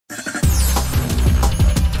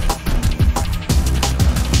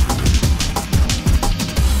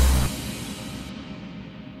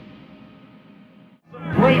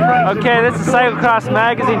Okay, this is Cyclocross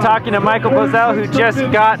Magazine talking to Michael Yozell, who just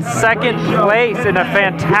got second place in a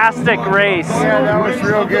fantastic race. Yeah, that was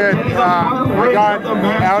real good. We got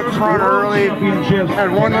out front early,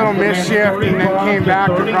 had one little misshift, and then came back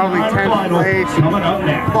to probably 10th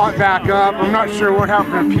place. Fought back up. I'm not sure what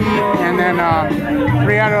happened to Pete, and then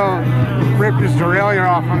Rieto ripped his derailleur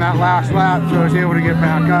off on that last lap, so I was able to get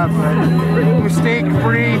back up. But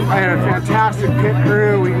mistake-free. I had a fantastic pit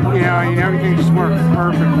crew. Everything just worked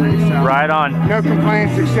perfectly. So right on. No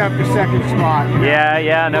complaints except the second spot.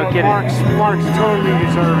 Yeah, no kidding. Mark's totally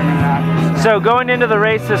deserving of that. So going into the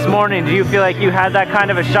race this morning, do you feel like you had that kind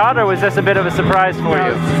of a shot, or was this a bit of a surprise for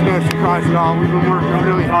you? No, it's no surprise at all. We've been working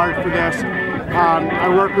really hard for this. I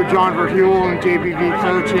work with John Verheuel and JBV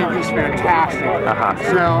coaching. He's fantastic.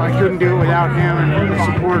 So I couldn't do it without him and the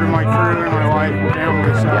support of my crew and my wife and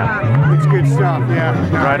family. So it's good stuff. Yeah.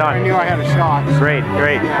 No, right on. I knew I had a shot. Great.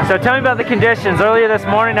 Yeah. So tell me about the conditions. Earlier this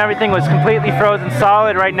morning, everything was completely frozen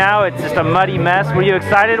solid. Right now, it's just a muddy mess. Were you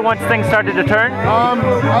excited once things started to turn?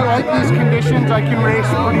 I like these conditions. I can race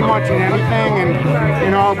pretty much in anything, and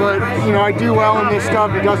but I do well in this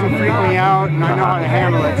stuff. It doesn't freak me out, and I know how to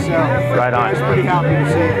handle it. So right on. Pretty happy to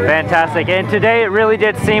see it. Fantastic. And today it really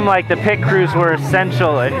did seem like the pit crews were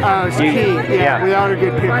essential. It's key. Yeah. Without a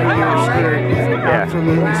good pit crew, you're screwed.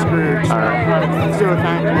 Absolutely screwed. So I'm so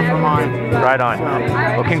thankful for mine. Right on.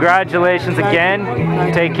 Well, congratulations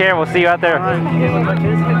again. Take care. We'll see you out there.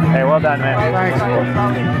 Hey, well done, man. Thanks.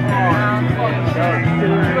 Two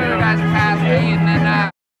guys passed me, and then